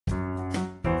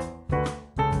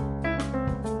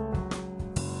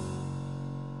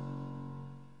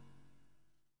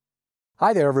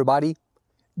Hi there, everybody.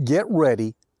 Get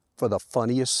ready for the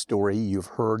funniest story you've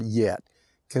heard yet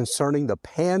concerning the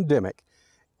pandemic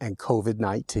and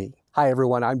COVID-19. Hi,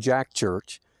 everyone. I'm Jack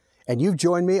Church, and you've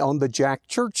joined me on The Jack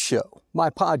Church Show,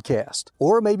 my podcast.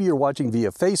 Or maybe you're watching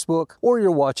via Facebook, or you're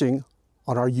watching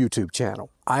on our YouTube channel.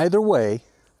 Either way,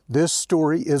 this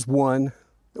story is one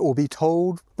that will be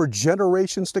told for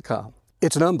generations to come.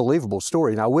 It's an unbelievable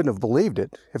story, and I wouldn't have believed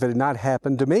it if it had not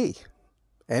happened to me.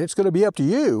 And it's going to be up to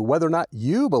you whether or not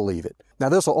you believe it. Now,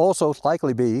 this will also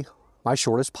likely be my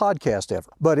shortest podcast ever,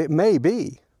 but it may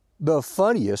be the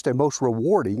funniest and most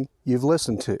rewarding you've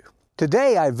listened to.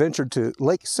 Today, I ventured to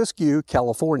Lake Siskiyou,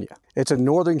 California. It's in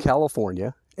Northern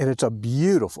California, and it's a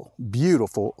beautiful,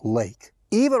 beautiful lake.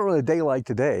 Even on a day like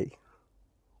today,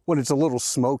 when it's a little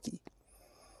smoky,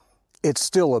 it's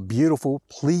still a beautiful,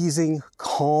 pleasing,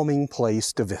 calming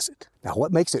place to visit. Now,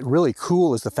 what makes it really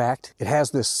cool is the fact it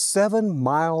has this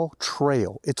 7-mile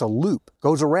trail. It's a loop,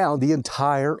 goes around the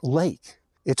entire lake.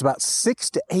 It's about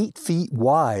 6 to 8 feet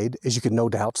wide, as you can no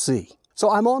doubt see. So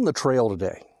I'm on the trail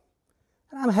today,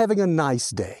 and I'm having a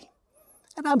nice day.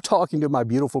 And I'm talking to my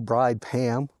beautiful bride,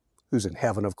 Pam, who's in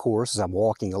heaven, of course, as I'm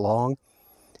walking along,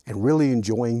 and really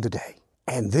enjoying the day.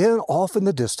 And then off in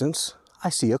the distance,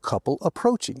 I see a couple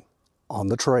approaching on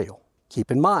the trail. Keep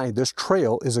in mind, this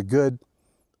trail is a good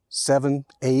 6,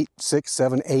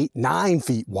 7, 8, 9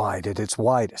 feet wide at its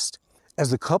widest. As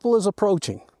the couple is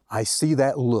approaching, I see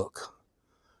that look.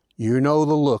 You know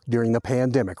the look during the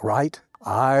pandemic, right?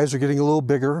 Eyes are getting a little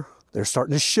bigger. They're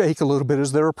starting to shake a little bit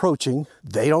as they're approaching.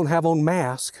 They don't have on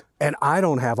mask, and I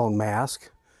don't have on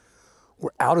mask.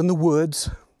 We're out in the woods.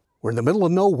 We're in the middle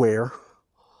of nowhere.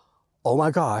 Oh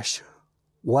my gosh,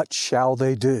 what shall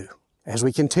they do? As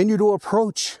we continue to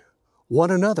approach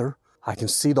one another, I can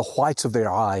see the whites of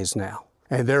their eyes now,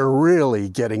 and they're really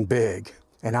getting big.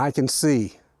 And I can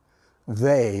see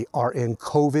they are in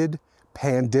COVID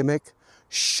pandemic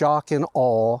shock and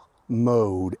awe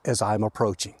mode as I'm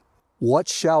approaching. What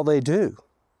shall they do?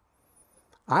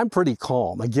 I'm pretty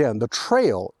calm. Again, the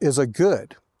trail is a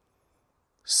good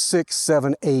 6,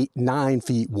 7, 8, 9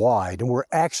 feet wide, and we're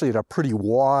actually at a pretty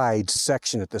wide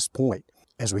section at this point.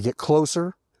 As we get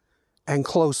closer and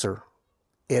closer,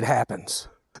 it happens.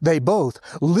 They both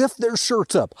lift their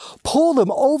shirts up, pull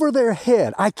them over their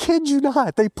head. I kid you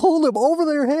not, they pull them over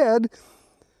their head.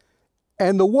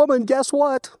 And the woman, guess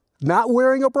what? Not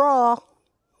wearing a bra.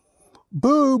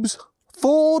 Boobs,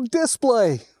 full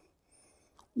display.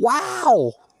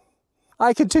 Wow.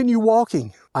 I continue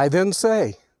walking. I then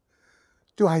say,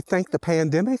 do I thank the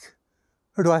pandemic?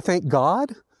 Or do I thank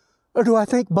God? Or do I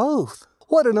thank both?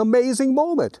 What an amazing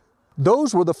moment.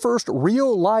 Those were the first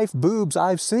real-life boobs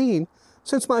I've seen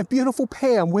since my beautiful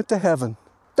Pam went to heaven.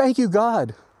 Thank you,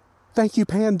 God. Thank you,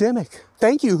 pandemic.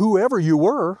 Thank you, whoever you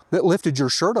were that lifted your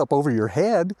shirt up over your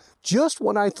head. Just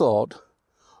when I thought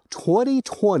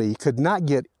 2020 could not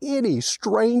get any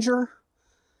stranger,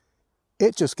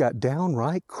 it just got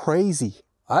downright crazy.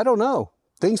 I don't know.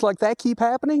 Things like that keep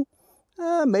happening?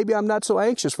 Maybe I'm not so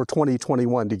anxious for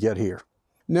 2021 to get here.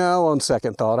 No, on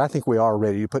second thought, I think we are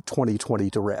ready to put 2020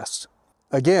 to rest.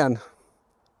 Again,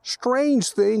 strange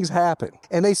things happen,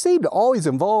 and they seem to always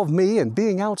involve me and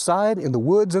being outside in the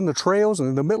woods and the trails and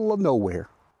in the middle of nowhere.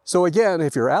 So again,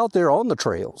 if you're out there on the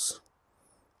trails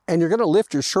and you're going to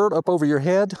lift your shirt up over your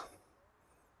head,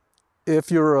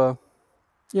 if you're,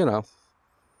 you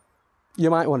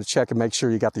might want to check and make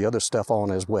sure you got the other stuff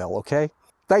on as well, okay?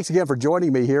 Thanks again for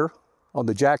joining me here on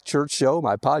The Jack Church Show,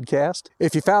 my podcast.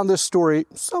 If you found this story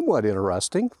somewhat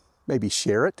interesting, maybe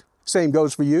share it. Same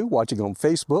goes for you watching on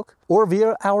Facebook or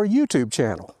via our YouTube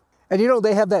channel. And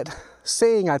they have that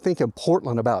saying, I think, in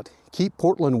Portland about keep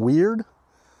Portland weird.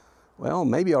 Well,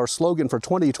 maybe our slogan for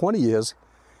 2020 is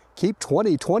keep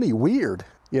 2020 weird.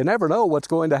 You never know what's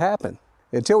going to happen.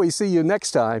 Until we see you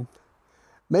next time,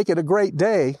 make it a great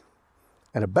day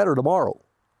and a better tomorrow.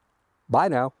 Bye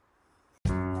now.